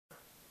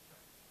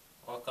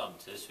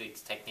to this week's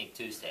Technique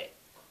Tuesday.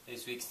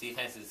 This week's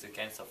defense is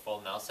against a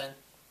full Nelson,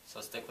 so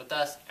stick with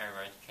us and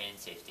remember to train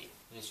safety.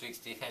 This week's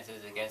defense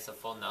is against a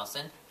full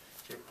Nelson.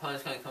 Your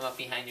opponent's going to come up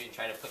behind you and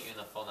try to put you in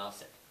the full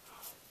Nelson.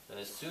 So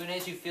as soon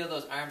as you feel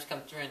those arms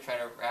come through and try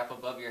to wrap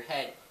above your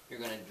head, you're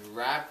going to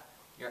drop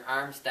your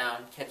arms down,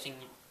 catching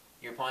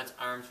your opponent's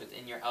arms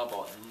within your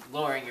elbow and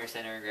lowering your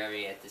center of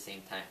gravity at the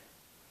same time.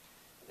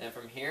 Then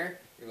from here,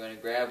 you're going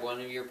to grab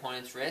one of your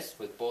opponent's wrists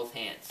with both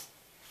hands.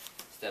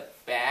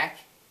 Step back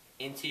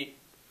in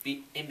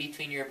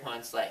between your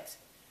opponent's legs.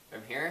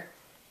 From here,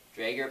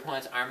 drag your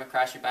opponent's arm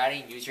across your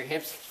body and use your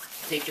hips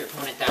to take your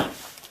opponent down.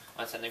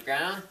 Once on the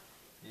ground,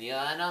 kneel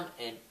on them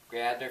and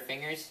grab their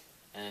fingers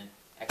and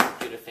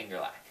execute a finger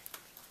lock.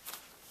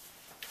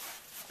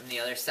 From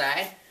the other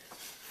side,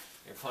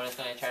 your opponent's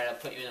going to try to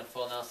put you in a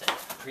full Nelson.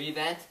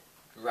 Prevent,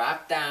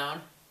 drop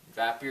down,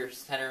 drop your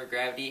center of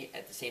gravity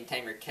at the same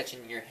time you're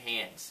catching your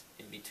hands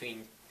in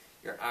between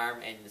your arm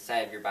and the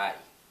side of your body.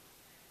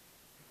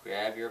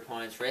 Grab your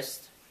opponent's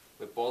wrist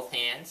with both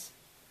hands.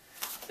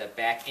 Step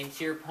back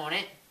into your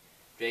opponent.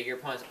 Drag your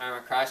opponent's arm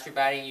across your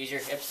body and use your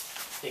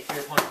hips to take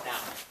your opponent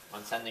down.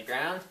 Once on the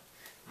ground,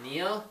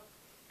 kneel,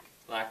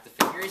 lock the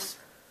fingers,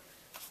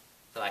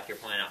 to lock your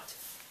opponent out.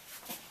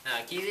 Now,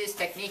 the key to this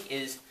technique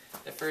is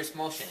the first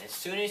motion. As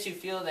soon as you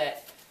feel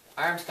that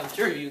arms come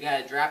through, you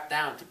got to drop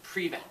down to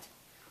prevent.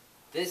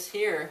 This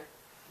here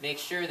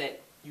makes sure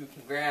that you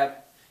can grab your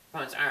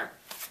opponent's arm.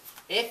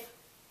 If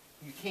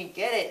you can't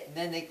get it,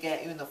 then they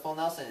get you in the full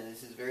Nelson, and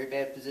this is a very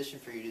bad position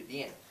for you to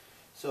be in.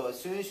 So as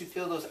soon as you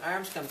feel those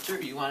arms come through,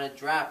 you want to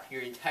drop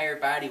your entire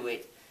body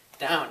weight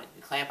down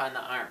and clamp on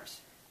the arms.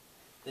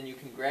 Then you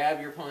can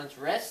grab your opponent's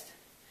wrist,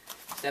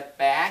 step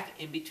back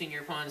in between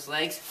your opponent's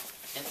legs,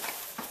 and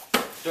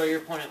throw your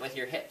opponent with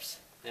your hips.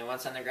 Then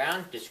once on the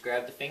ground, just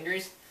grab the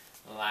fingers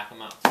and lock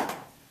them out.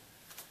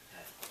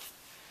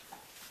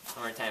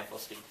 One more time, full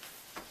speed.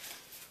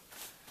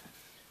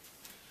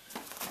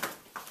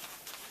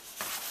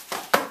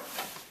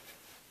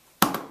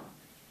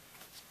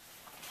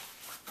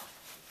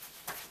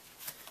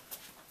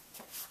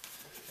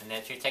 And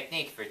that's your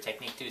technique for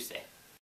Technique Tuesday.